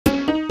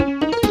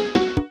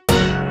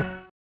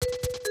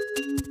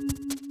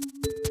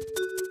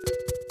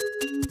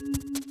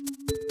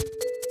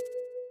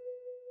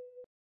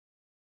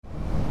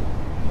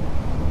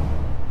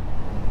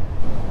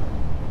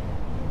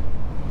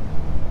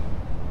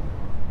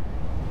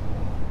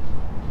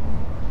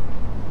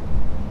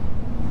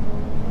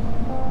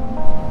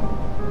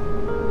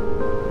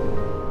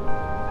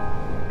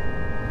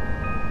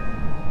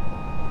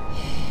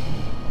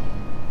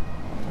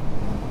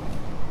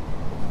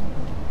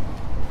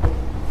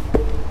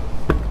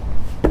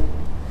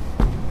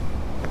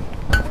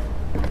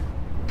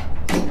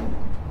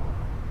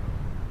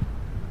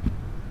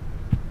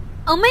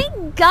Oh my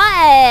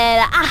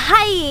god!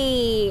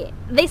 Hi!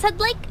 They said,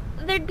 like,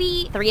 there'd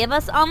be 3 of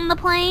us on the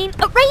plane.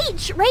 Oh,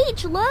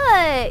 Rach,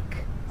 look!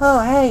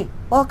 Oh, hey,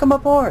 welcome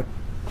aboard.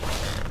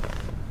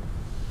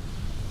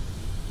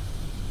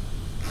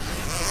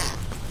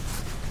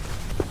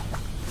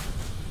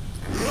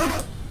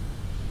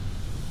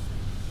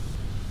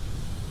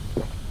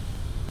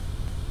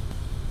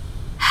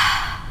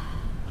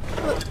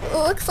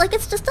 Looks like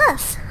it's just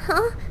us,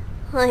 huh?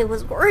 I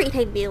was worried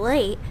I'd be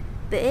late.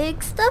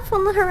 Big stuff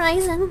on the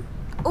horizon.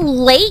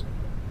 Late?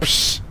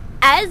 Psh,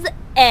 as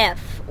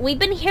if. We've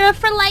been here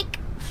for, like,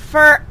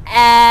 forever.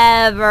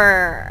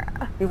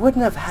 We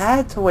wouldn't have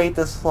had to wait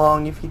this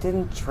long if you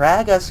didn't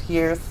drag us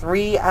here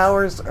 3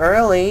 hours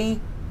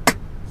early.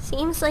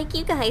 Seems like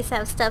you guys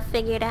have stuff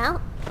figured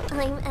out.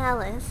 I'm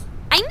Alice.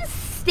 I'm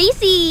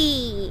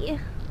Stacy.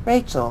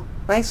 Rachel,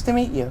 nice to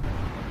meet you.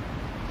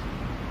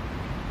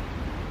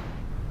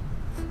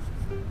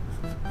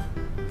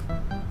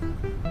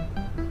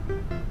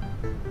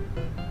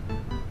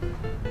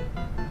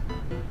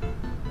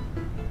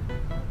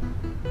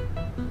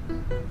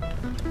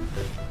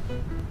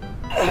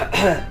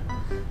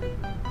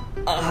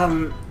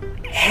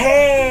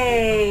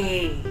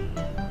 Hey!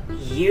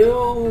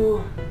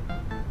 You...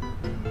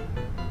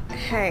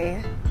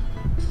 Hey.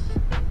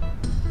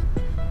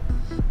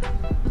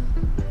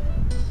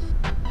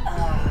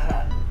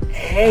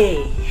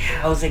 Hey,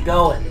 how's it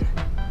going?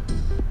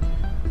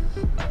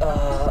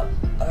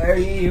 Are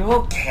you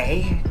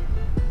okay?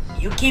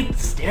 You keep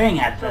staring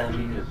at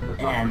them,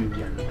 and...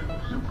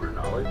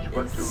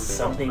 Is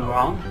something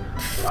wrong?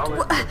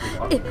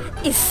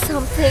 Is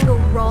something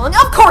wrong?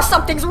 Of course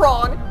something's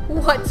wrong!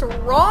 What's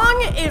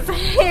wrong is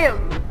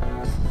him!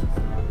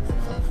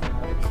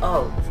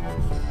 Oh,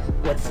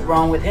 what's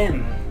wrong with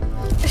him?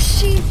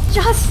 She's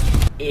just...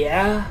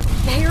 Yeah?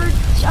 They're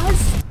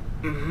just...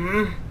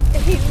 Mm-hmm.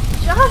 He's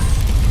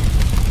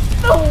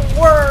just... the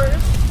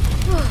worst!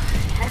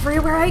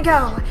 Everywhere I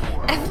go,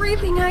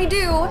 everything I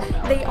do,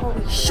 they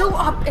always show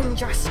up and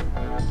just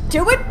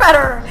do it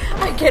better!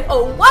 I get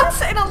a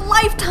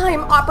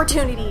once-in-a-lifetime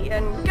opportunity,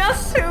 and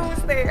guess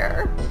who's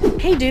there?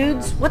 Hey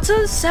dudes, what's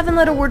a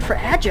 7-letter word for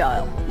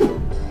agile?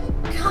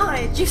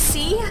 God, you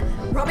see?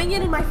 Rubbing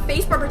it in my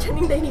face by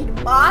pretending they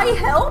need my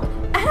help?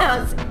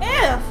 As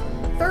if!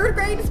 3rd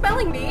grade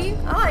spelling bee,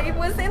 I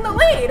was in the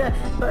lead.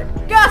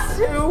 But guess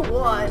who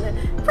won?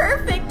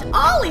 Perfect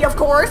Ollie, of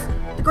course!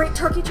 The Great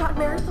Turkey Trot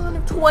Marathon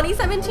of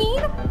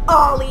 2017?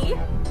 Ollie!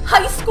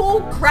 High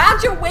school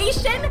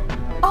graduation?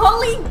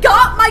 Ollie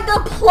got my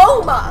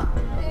diploma!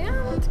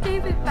 And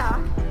gave it back.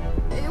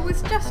 It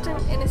was just an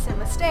innocent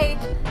mistake.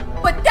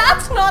 But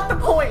that's not the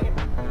point!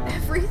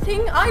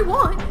 Everything I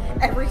want,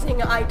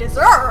 everything I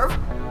deserve,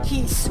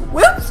 he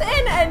swoops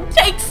in and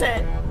takes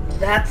it!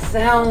 That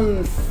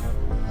sounds...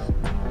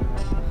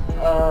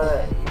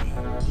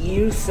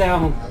 you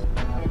sound...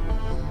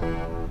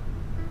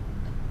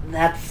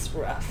 That's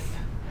rough.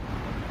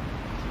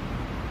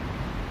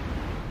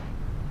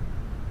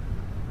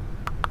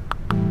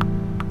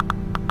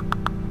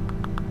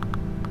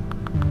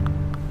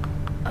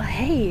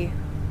 Hey,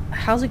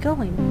 how's it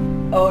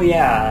going? Oh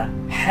yeah.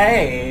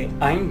 Hey,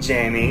 I'm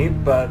Jamie,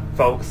 but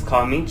folks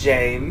call me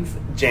James,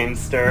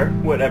 Jamester,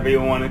 whatever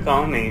you want to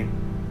call me.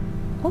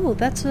 Oh,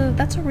 that's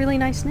a really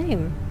nice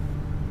name.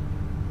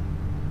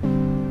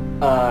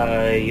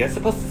 You're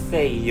supposed to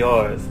say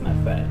yours, my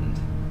friend.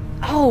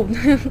 Oh,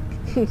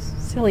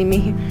 silly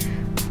me.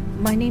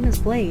 My name is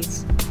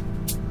Blaze.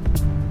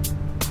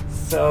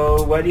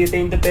 So, what do you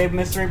think the big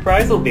mystery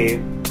prize will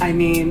be? I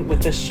mean,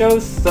 with the show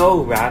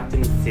so wrapped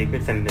in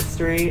secrets and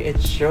mystery,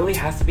 it surely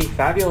has to be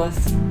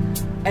fabulous.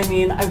 I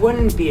mean, I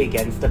wouldn't be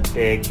against a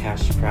big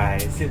cash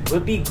prize. It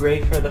would be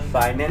great for the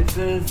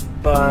finances,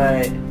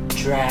 but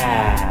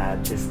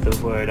drab is the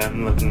word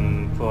I'm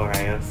looking for,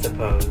 I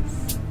suppose.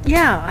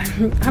 Yeah,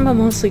 I'm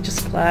mostly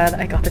just glad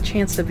I got the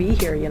chance to be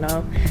here, you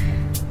know.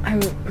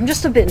 I'm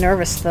just a bit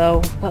nervous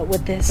though, what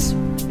with this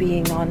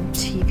being on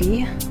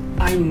TV.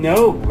 I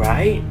know,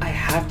 right? I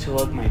have to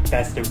look my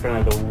best in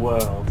front of the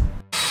world.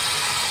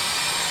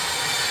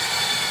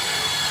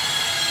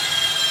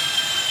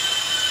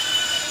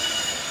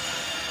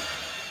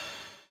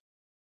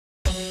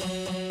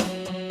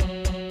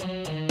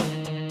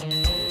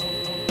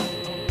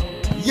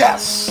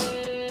 Yes!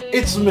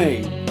 It's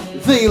me,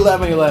 the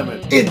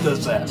Lemon in the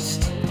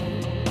zest.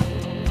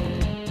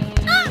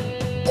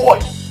 Oi!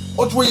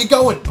 Watch where you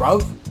going,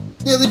 bruv?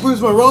 Nearly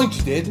bruised my rind,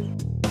 you did.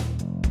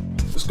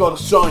 It's gotta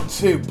shine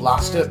too,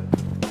 blast it.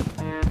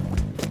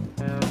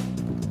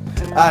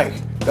 Hey,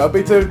 don't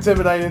be too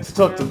intimidating to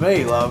talk to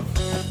me, love.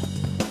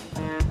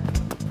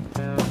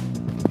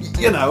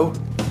 You know,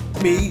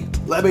 me,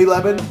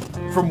 Lemon,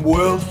 from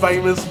world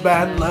famous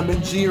band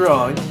Lemon G.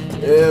 Rhyme.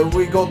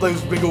 We got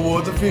those big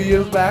awards a few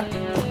years back.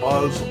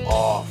 Buzz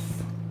off.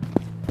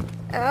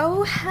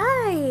 Oh,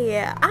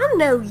 hey, I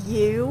know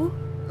you.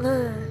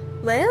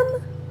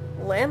 Lemon?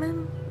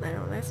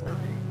 No, that's not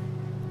it.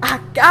 I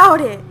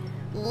got it!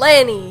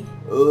 Lenny!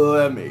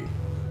 Lemmy.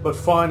 But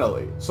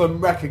finally, some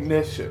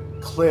recognition.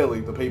 Clearly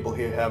the people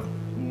here have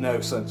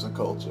no sense of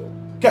culture.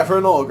 Care for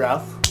an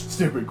autograph?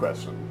 Stupid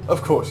question.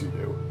 Of course you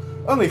do.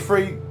 Only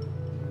 $3...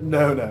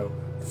 No,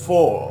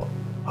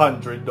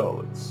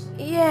 $400.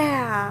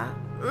 Yeah,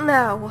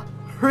 no.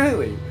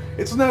 Really?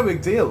 It's no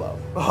big deal, love.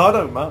 I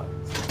don't mind.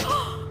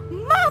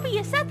 Mommy,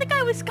 is that the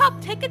guy with scalp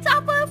tickets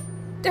off of?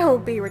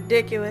 Don't be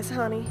ridiculous,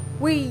 honey.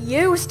 We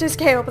used to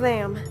scalp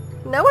them.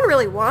 No one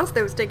really wants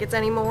those tickets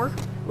anymore.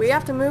 We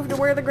have to move to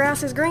where the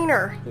grass is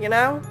greener, you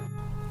know?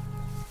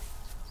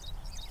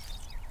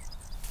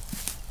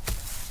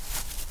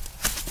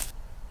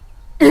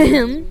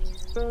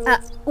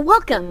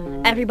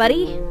 Welcome,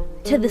 everybody,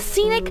 to the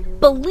scenic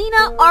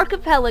Bellina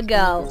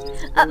Archipelago.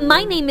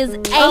 My name is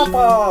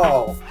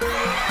Apple!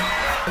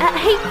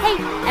 Hey,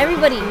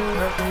 everybody,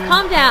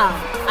 calm down.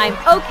 I'm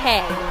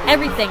okay.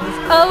 Everything's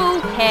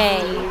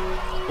okay.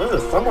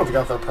 Someone's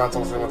got their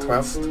pretzels in a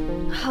twist.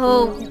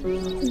 Oh,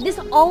 this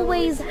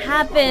always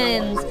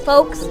happens,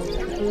 folks.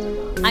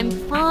 I'm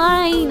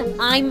fine.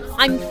 I'm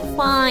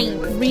fine,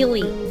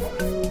 really.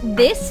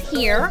 This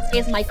here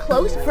is my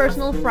close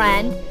personal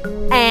friend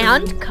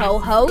and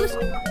co-host,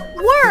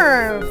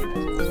 Worm.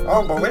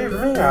 Oh, believe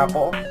me,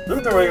 Apple. You're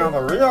doing all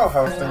the real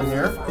hosting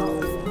here.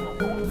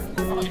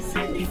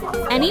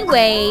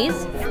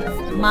 Anyways,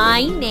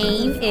 my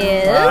name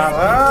is... Shut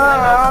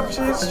up!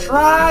 She's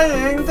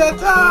trying to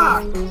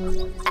talk!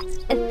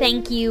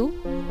 Thank you,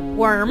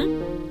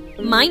 Worm.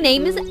 My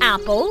name is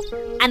Apple,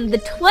 and the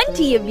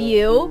 20 of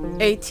you...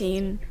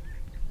 18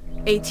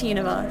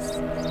 of us.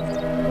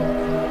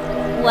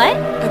 What?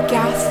 A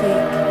gas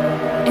leak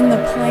in the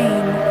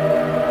plane.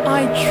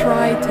 I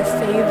tried to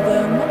save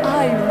them.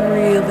 I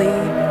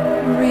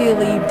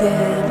really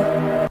did.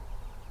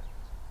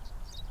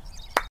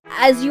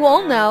 As you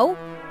all know,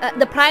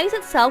 the prize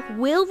itself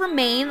will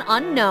remain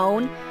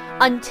unknown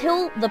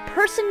until the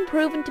person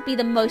proven to be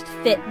the most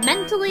fit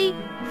mentally,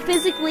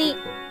 physically,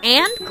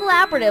 and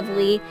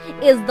collaboratively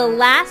is the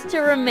last to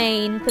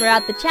remain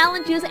throughout the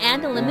challenges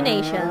and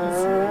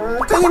eliminations.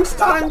 Teams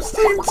time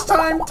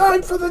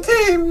for the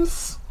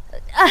teams!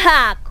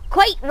 Aha!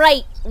 Quite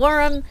right,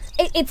 Worm.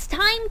 It's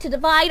time to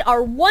divide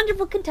our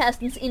wonderful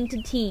contestants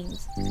into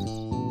teams.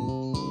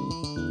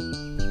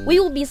 We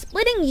will be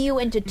splitting you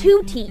into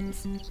 2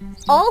 teams.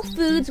 All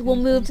foods will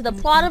move to the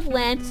plot of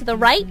land to the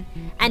right,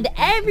 and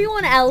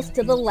everyone else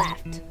to the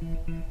left.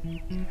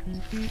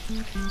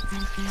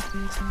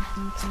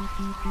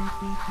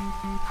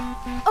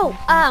 Oh,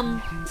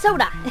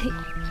 Soda,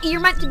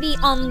 you're meant to be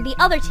on the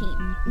other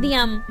team.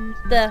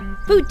 The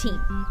food team.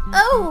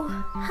 Oh,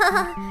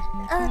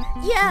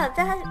 yeah,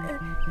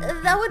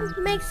 that would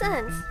make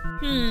sense.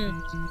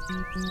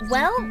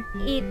 Well,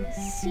 it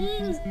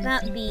seems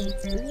that the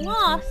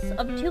loss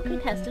of 2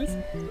 contestants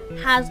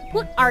has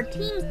put our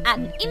teams at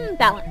an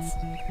imbalance.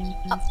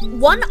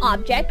 One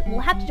object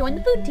will have to join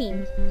the food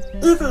team.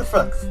 Easy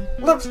fix.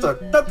 Lipstick,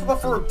 that's the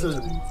food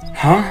team.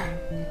 Huh?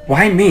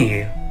 Why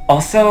me?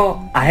 Also,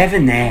 I have a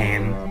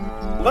name.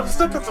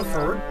 Lipstick is a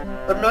food.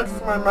 It makes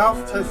my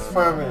mouth taste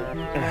funny.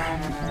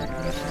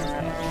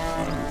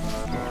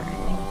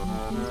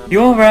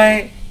 You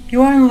alright?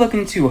 You aren't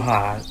looking too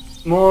hot.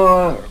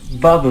 More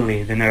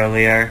bubbly than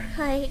earlier.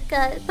 I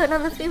got put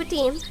on the food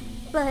team,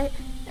 but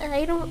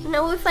I don't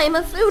know if I'm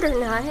a food or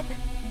not.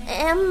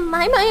 Am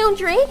I my own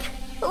drink?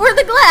 Or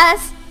the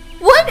glass?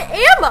 What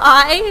am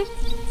I?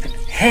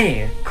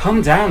 Hey,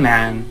 calm down,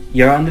 man.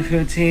 You're on the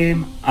food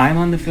team, I'm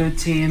on the food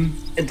team.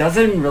 It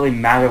doesn't really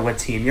matter what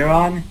team you're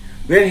on.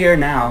 We're here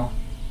now.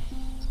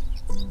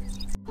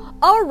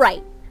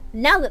 Alright,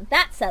 now that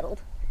that's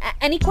settled,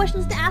 any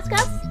questions to ask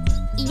us?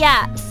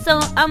 Yeah, so,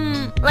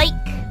 like,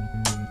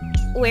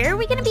 where are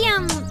we gonna be,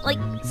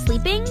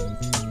 sleeping?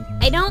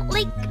 I don't,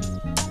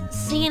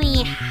 see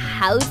any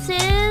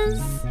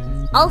houses.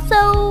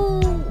 Also,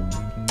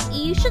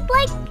 you should,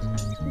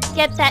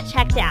 get that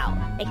checked out,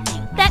 I think.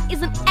 That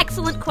is an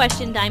excellent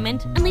question,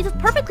 Diamond, and leads us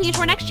perfectly into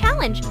our next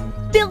challenge,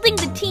 building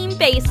the team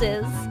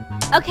bases.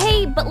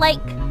 Okay, but,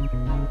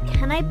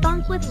 can I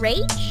bunk with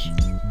Rach?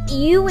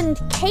 You and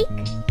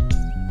Cake?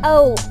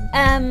 Oh,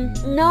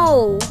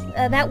 no.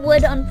 That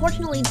would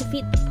unfortunately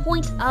defeat the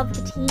point of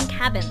the team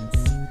cabins.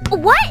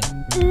 What?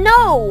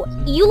 No!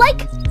 You,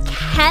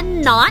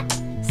 cannot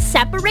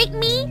separate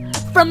me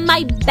from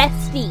my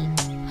bestie.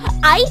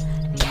 I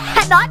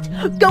cannot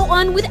go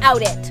on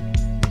without it.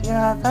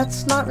 Yeah,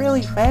 that's not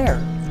really fair.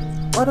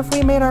 What if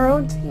we made our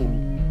own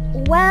team?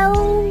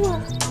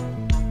 Well,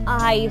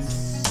 I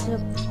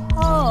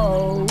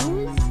suppose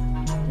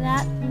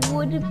that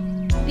would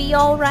be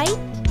alright.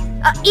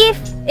 If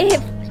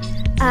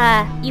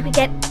you could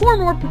get 4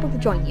 more people to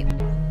join you.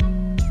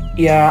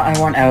 Yeah, I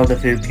want out of the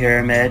food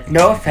pyramid.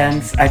 No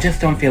offense, I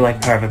just don't feel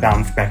like part of a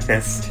balanced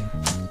breakfast.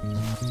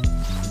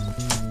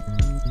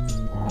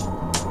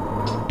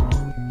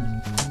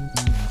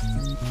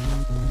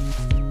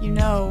 You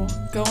know,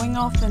 going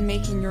off and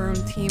making your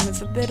own team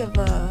is a bit of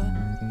a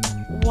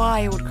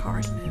wild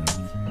card move.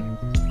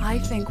 I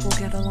think we'll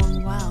get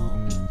along well.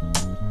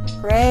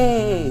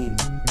 Great!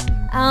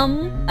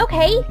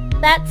 Okay,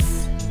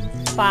 that's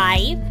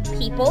 5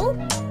 people.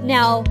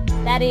 Now,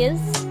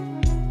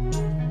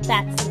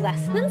 that's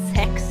less than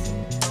 6.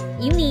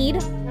 you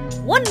need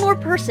one more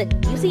person,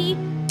 you see?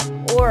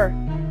 Or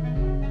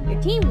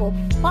your team will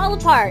fall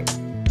apart.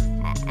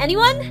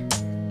 Anyone?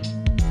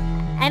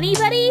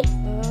 Anybody?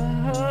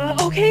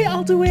 Okay,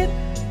 I'll do it.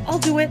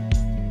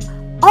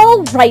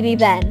 Alrighty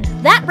then.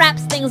 That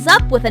wraps things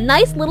up with a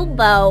nice little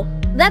bow.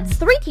 That's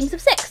 3 teams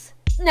of 6.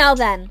 Now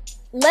then,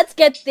 let's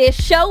get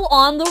this show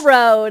on the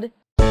road.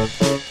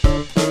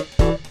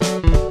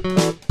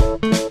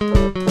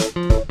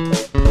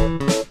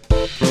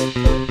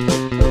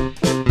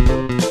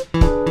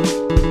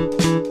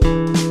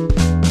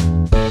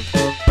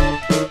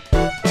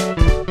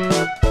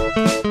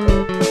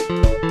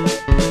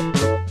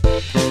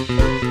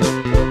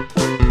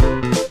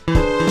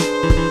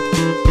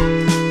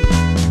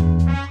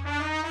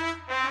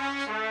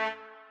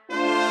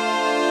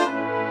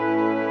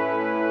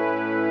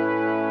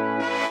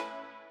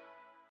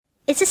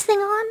 Is this thing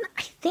on?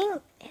 I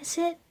think, is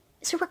it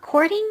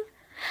recording?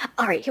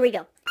 Alright, here we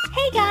go.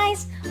 Hey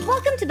guys!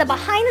 Welcome to the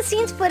behind the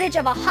scenes footage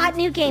of a hot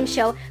new game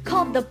show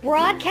called The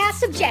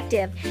Broadcast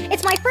Objective.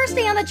 It's my first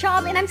day on the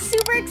job and I'm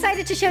super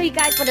excited to show you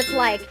guys what it's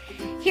like.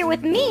 Here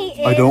with me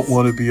is... I don't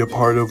want to be a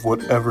part of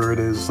whatever it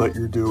is that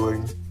you're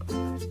doing.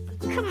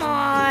 Come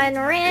on,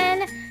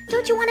 Rin.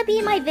 Don't you want to be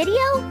in my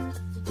video?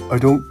 I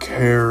don't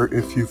care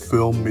if you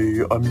film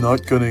me, I'm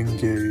not gonna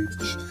engage.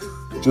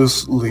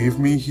 Just leave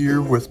me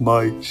here with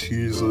my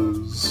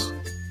cheeses.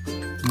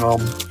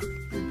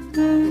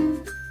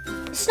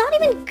 It's not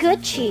even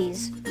good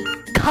cheese.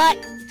 Cut!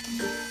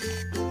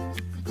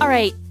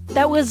 Alright,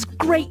 that was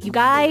great, you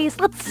guys.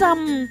 Let's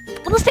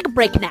take a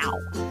break now.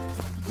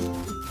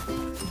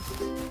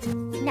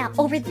 Now,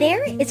 over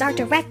there is our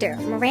director,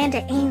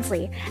 Miranda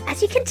Ainsley.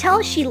 As you can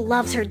tell, she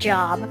loves her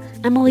job.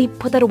 Emily,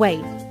 put that away.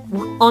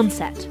 We're on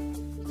set.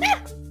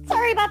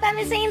 Sorry about that,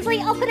 Miss Ainsley.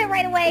 I'll put it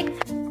right away.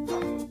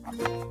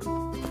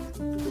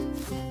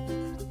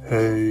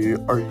 Hey,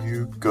 are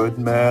you good,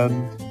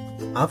 man?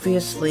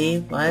 Obviously,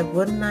 why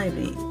wouldn't I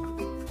be?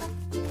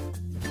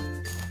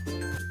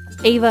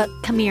 Ava,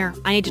 come here.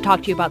 I need to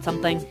talk to you about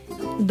something.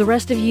 The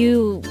rest of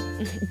you,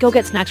 go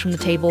get snacks from the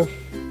table.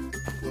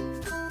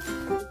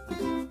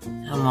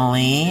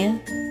 Emily,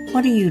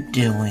 what are you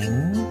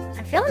doing?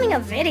 I'm filming a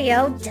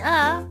video,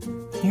 duh.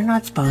 You're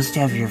not supposed to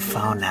have your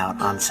phone out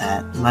on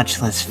set,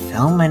 much less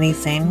film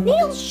anything.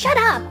 Neil, shut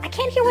up! I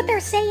can't hear what they're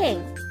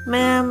saying.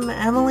 Ma'am,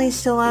 Emily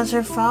still has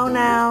her phone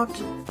out.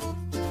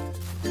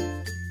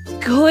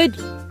 Good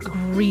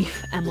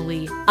grief,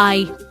 Emily.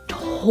 I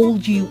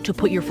told you to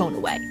put your phone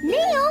away.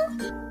 Neil!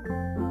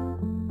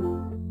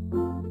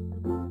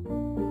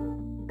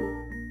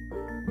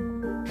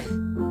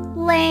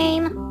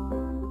 Lame.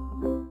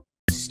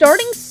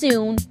 Starting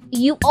soon,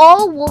 you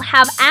all will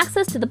have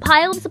access to the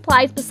pile of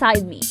supplies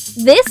beside me.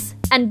 This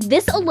and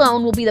this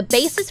alone will be the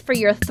basis for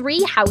your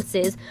 3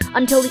 houses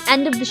until the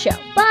end of the show.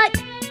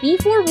 But be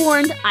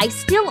forewarned, I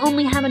still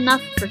only have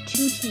enough for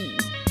 2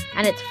 teams,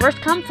 and it's first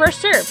come,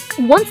 first serve.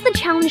 Once the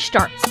challenge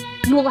starts,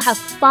 you will have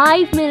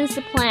 5 minutes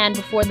to plan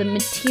before the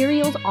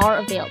materials are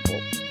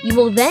available. You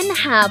will then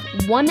have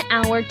 1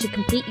 hour to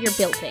complete your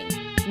building.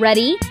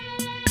 Ready,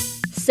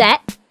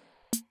 set,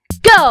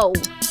 go!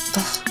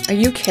 Are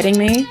you kidding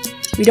me?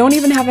 We don't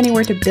even have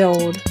anywhere to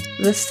build.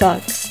 This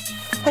sucks.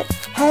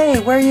 Hey,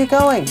 where are you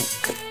going?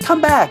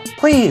 Come back,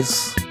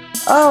 please.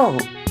 Oh,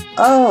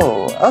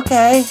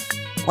 okay.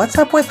 What's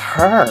up with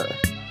her?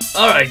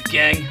 Alright,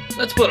 gang,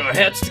 let's put our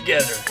heads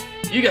together.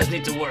 You guys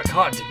need to work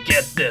hard to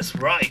get this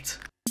right.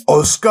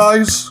 Us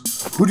guys?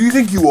 Who do you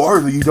think you are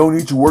that you don't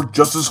need to work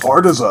just as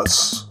hard as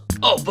us?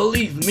 Oh,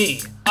 believe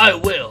me, I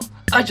will.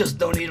 I just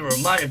don't need a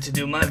reminder to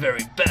do my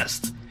very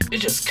best. It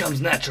just comes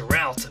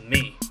natural to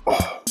me.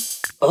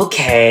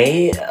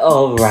 Okay,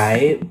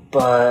 alright,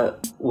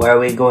 but where are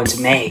we going to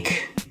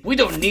make? We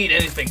don't need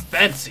anything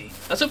fancy.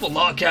 A simple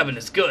log cabin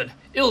is good.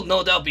 It'll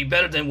no doubt be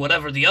better than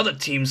whatever the other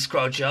teams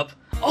scrouch up.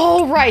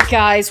 Alright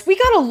guys, we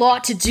got a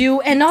lot to do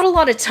and not a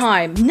lot of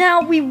time.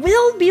 Now, we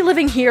will be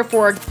living here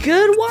for a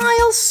good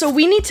while, so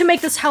we need to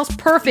make this house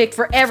perfect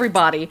for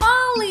everybody.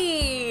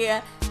 Ollie!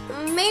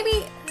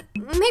 Maybe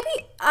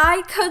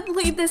I could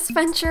lead this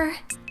venture.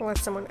 Let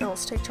someone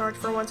else take charge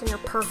for once in your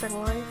perfect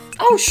life.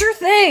 Oh, sure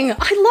thing!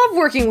 I love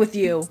working with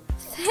you.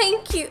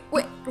 Thank you.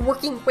 Wait,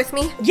 working with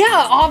me?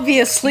 Yeah,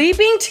 obviously.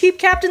 Being team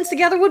captains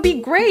together would be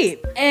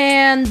great.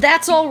 And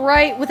that's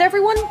alright with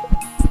everyone?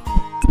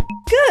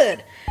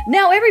 Good.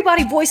 Now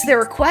everybody voice their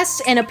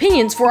requests and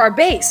opinions for our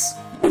base.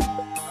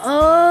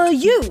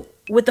 You,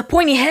 with the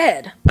pointy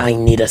head. I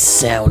need a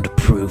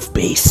soundproof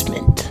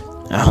basement.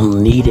 I'll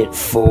need it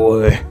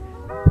for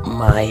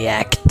my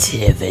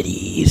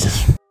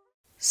activities.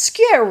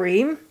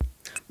 Scary,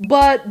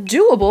 but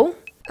doable.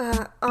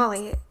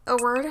 Ollie, a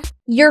word?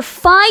 Your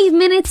 5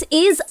 minutes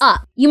is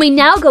up. You may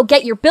now go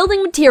get your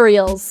building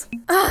materials.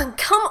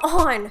 Come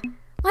on.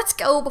 Let's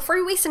go before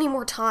we waste any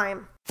more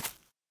time.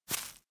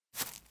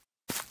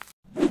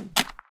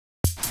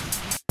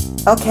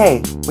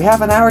 Okay, we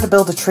have an hour to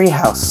build a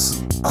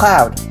treehouse.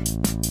 Cloud.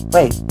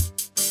 Wait,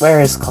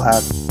 where is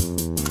Cloud?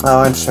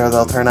 Oh, I'm sure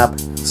they'll turn up.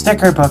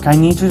 Sticker book, I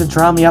need you to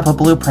draw me up a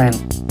blueprint.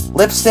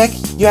 Lipstick,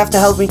 You have to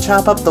help me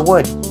chop up the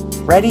wood.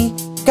 Ready?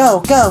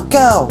 Go, go,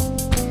 go!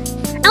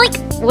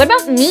 What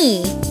about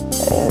me?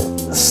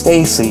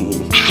 Stacy.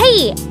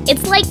 Hey,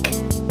 it's like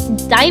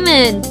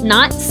Diamond,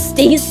 not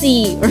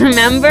Stacy,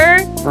 remember?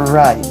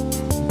 Right.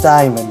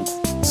 Diamond.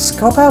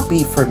 Scope out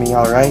B for me,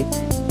 alright?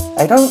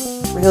 I don't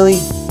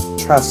really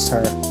trust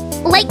her.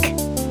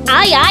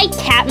 Aye,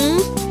 Captain.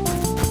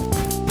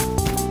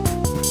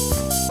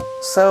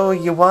 So,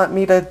 you want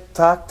me to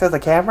talk to the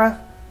camera?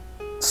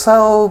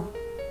 So,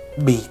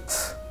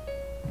 Beat.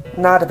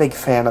 Not a big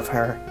fan of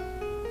her.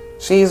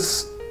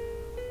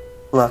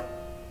 Look,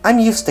 I'm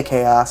used to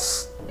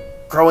chaos.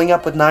 Growing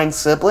up with 9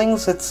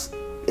 siblings, it's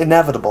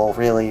inevitable,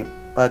 really,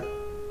 but,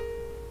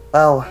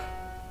 well,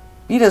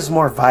 Beat is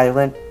more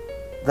violent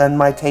than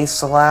my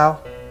tastes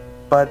allow,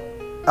 but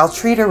I'll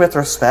treat her with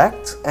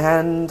respect,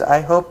 and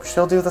I hope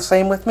she'll do the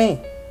same with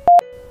me.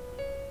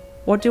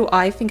 What do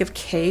I think of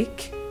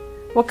cake?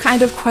 What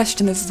kind of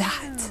question is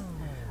that?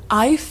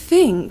 I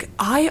think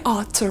I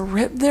ought to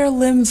rip their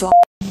limbs off.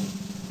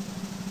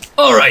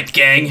 Alright,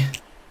 gang.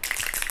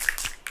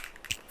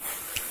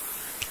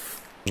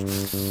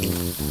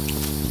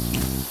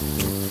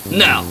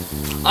 Now,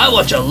 I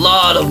watch a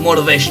lot of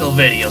motivational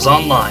videos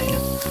online,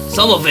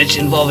 some of which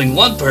involving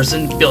one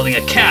person building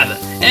a cabin,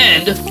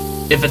 and,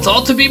 if it's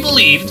all to be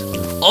believed,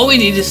 all we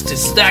need is to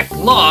stack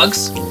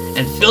logs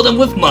and fill them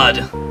with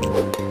mud.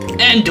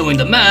 And doing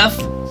the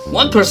math,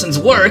 one person's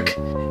work,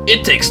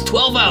 it takes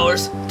 12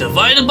 hours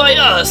divided by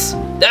us,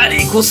 that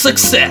equals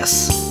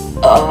success.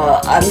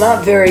 I'm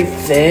not very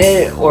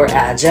fit or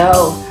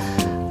agile.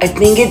 I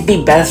think it'd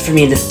be best for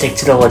me to stick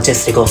to the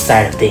logistical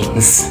side of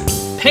things.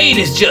 Pain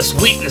is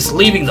just weakness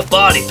leaving the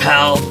body,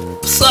 pal.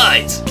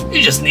 Besides,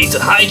 you just need to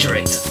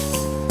hydrate.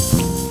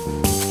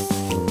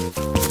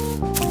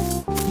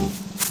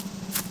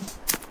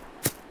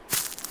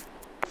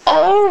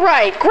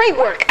 Alright, great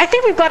work. I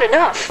think we've got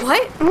enough.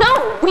 What?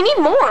 No, we need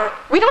more.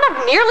 We don't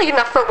have nearly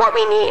enough for what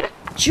we need.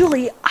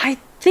 Julie, I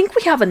think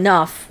we have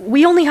enough.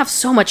 We only have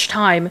so much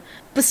time.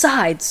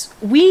 Besides,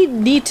 we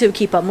need to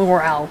keep up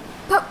morale.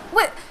 But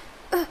what?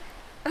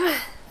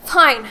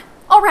 Fine.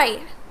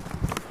 Alright.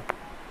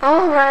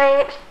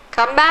 Alright.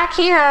 Come back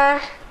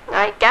here.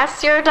 I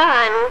guess you're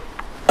done.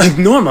 A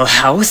normal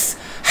house?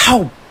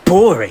 How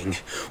boring.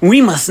 We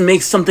must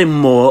make something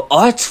more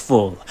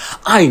artful.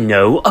 I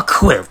know, a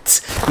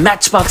quilt.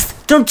 Matchbox,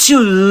 don't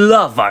you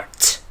love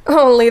art?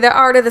 Only the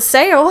art of the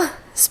sale.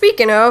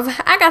 Speaking of,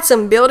 I got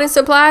some building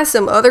supplies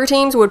some other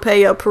teams would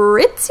pay a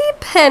pretty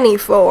penny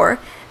for.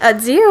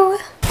 Adieu.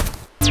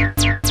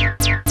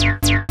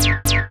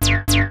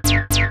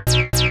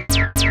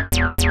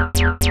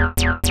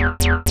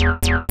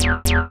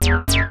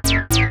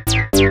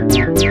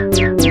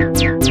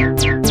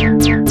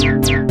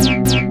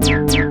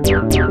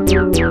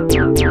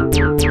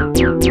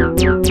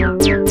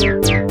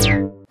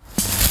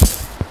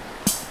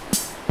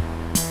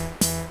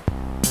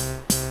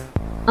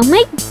 Oh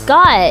my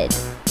god.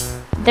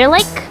 They're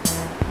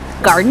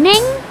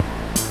gardening?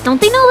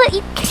 Don't they know that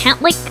you can't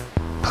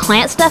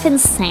plant stuff in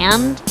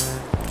sand?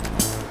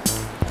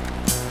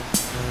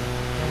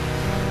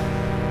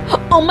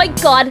 Oh my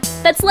god,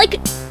 that's not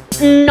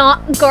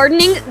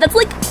gardening, that's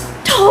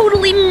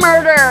totally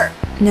murder!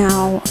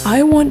 Now,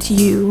 I want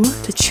you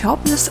to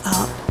chop this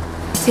up,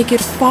 take it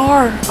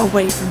far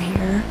away from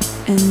here,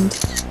 and...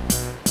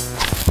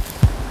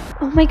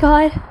 Oh my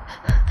god.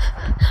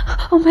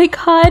 Oh my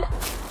god.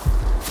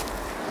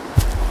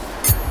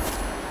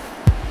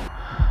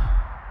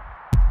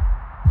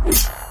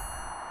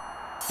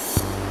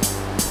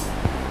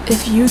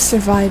 If you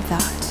survive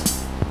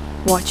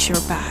that, watch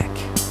your back.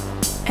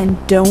 And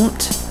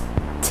don't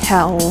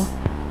tell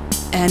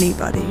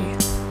anybody.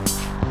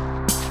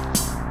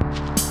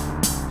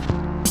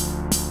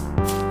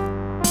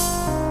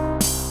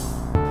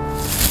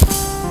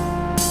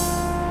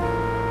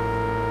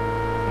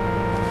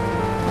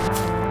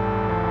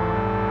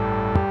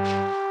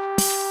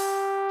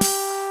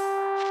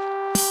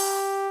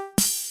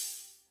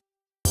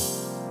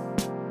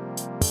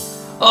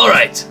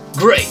 Alright,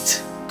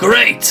 great.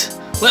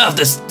 We'll have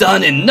this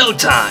done in no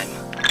time.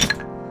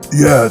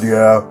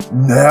 Yeah,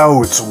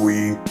 now it's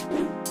we.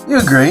 You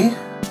agree?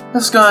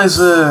 This guy's,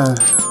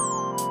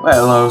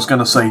 well, I was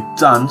gonna say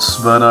dunce,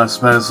 but I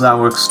suppose that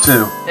works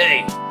too.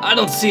 Hey, I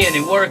don't see any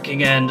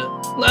working, and...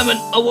 Lemon,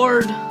 a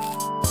word?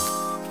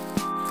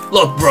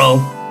 Look, bro,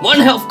 one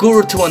health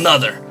guru to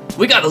another.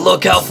 We gotta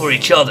look out for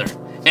each other.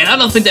 And I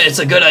don't think that it's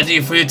a good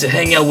idea for you to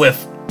hang out with...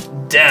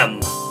 them.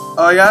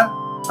 Oh yeah?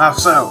 How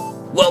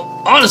so?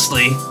 Well,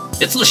 honestly,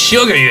 it's the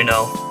sugar, you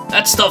know.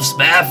 That stuff's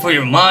bad for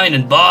your mind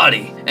and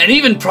body, and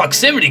even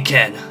proximity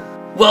can.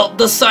 Well,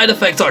 the side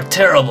effects are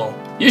terrible.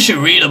 You should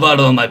read about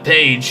it on my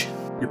page.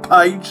 Your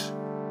page?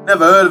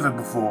 Never heard of it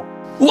before.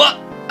 What?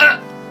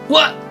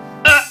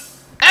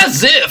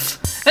 As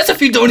if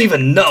you don't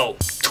even know.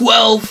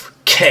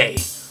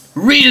 12K.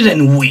 Read it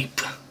and weep.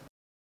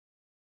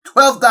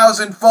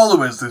 12,000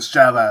 followers this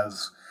chap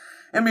has.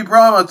 In me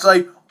prime I'd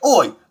say,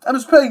 oi,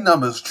 them's big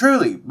numbers,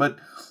 truly, but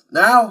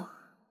now...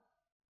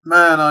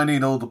 Man, I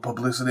need all the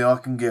publicity I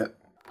can get.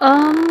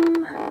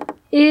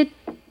 It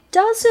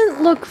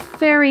doesn't look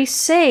very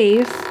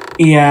safe.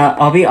 Yeah,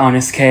 I'll be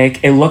honest, Cake.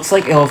 It looks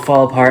like it'll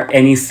fall apart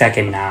any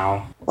second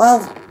now.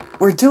 Well,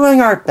 we're doing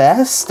our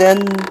best,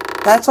 and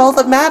that's all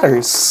that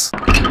matters.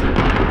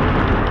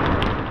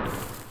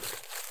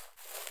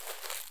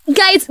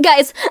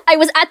 Guys, I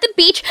was at the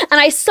beach and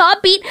I saw a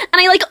beat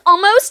and I like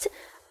almost...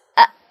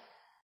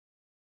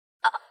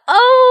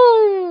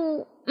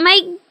 oh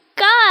my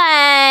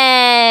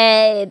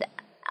god.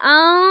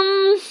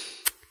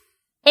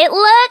 It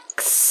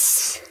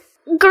looks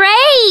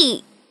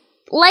great.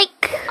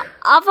 Like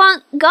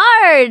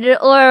avant-garde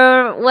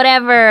or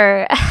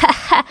whatever.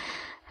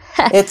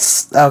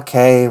 It's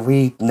okay,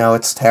 we know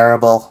it's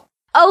terrible.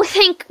 Oh,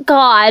 thank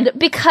God,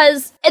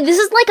 because this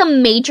is like a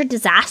major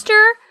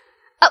disaster.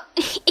 Oh,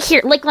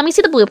 here, like, let me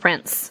see the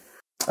blueprints.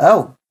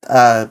 Oh,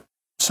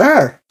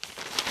 sure.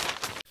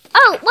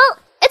 Oh, well,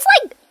 it's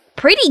like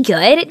pretty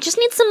good. It just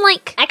needs some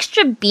like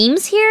extra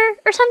beams here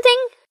or something.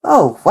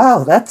 Oh,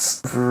 wow,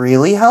 that's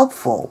really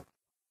helpful.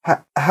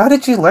 How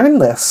did you learn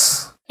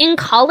this? In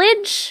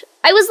college,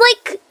 I was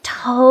like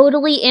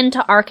totally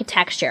into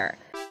architecture.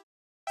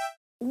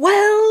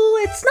 Well,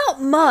 it's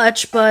not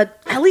much,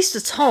 but at least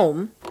it's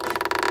home.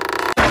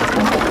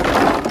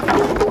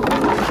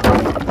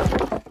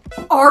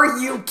 Are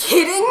you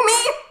kidding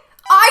me?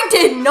 I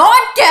did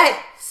not get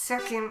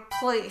second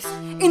place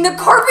in the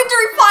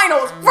carpentry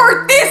finals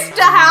for this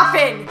to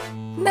happen!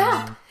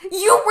 Map,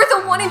 you were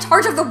the one in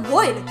charge of the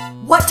wood.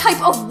 What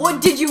type of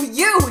wood did you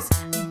use?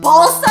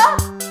 Balsa?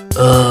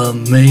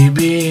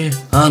 Maybe?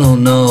 I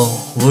don't know.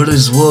 Wood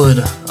is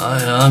wood.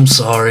 I'm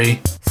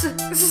sorry.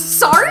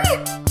 Sorry?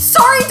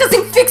 Sorry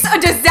doesn't fix a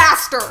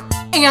disaster!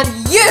 And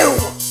you!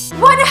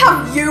 What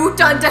have you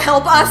done to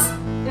help us?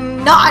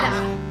 Nada!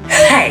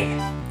 Hey!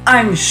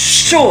 I'm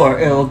sure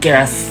it'll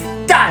get us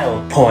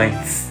style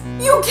points!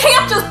 You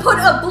can't just put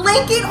a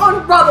blanket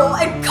on rubble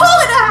and call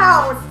it a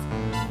house!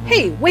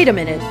 Hey, wait a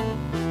minute.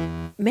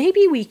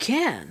 Maybe we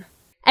can.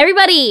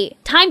 Everybody,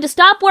 time to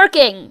stop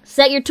working.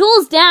 Set your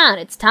tools down.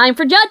 It's time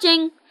for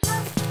judging.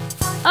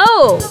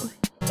 Oh,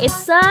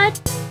 it's a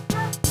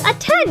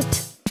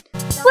tent.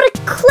 What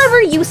a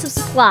clever use of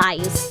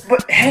supplies.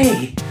 But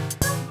hey,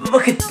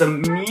 look at the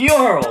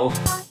mural!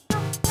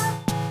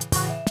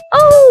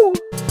 Oh,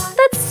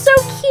 that's so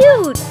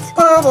cute.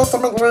 Oh, that's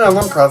something real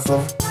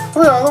impressive.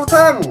 3 out of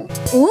 10.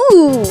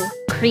 Ooh,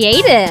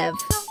 creative.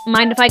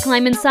 Mind if I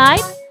climb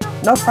inside?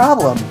 No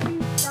problem.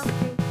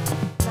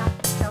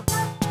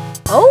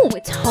 Oh,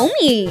 it's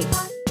homey.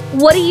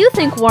 What do you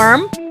think,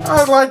 Worm?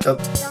 I like it.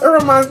 It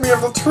reminds me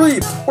of the tree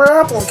where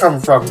apples come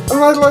from. And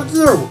I like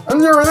you.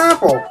 And you're an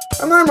apple.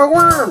 And I'm a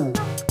worm.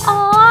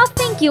 Aw,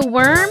 thank you,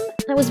 Worm.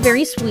 That was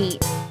very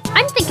sweet.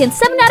 I'm thinking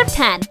 7 out of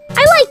 10.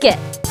 I like it.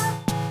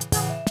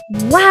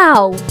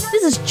 Wow,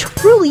 this is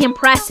truly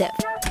impressive.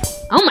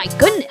 Oh my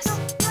goodness.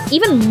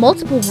 Even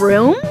multiple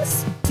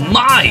rooms?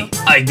 My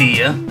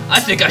idea! I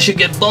think I should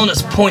get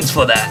bonus points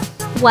for that.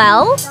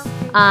 Well,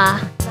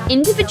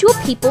 individual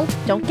people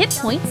don't get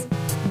points,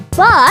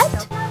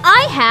 but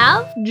I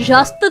have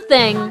just the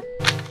thing.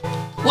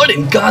 What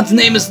in God's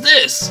name is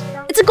this?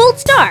 It's a gold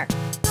star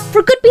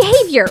for good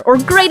behavior or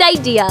great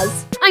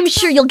ideas. I'm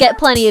sure you'll get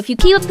plenty if you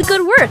keep up the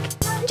good work,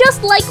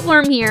 just like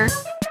Worm here.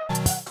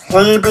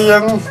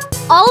 Plebeian.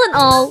 All in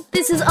all,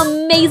 this is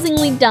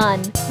amazingly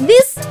done.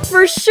 This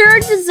for sure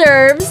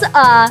deserves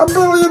a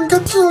billion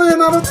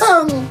gajillion out of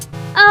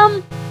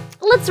 10.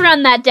 Let's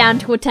round that down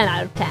to a 10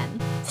 out of 10.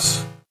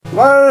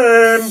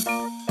 Lame.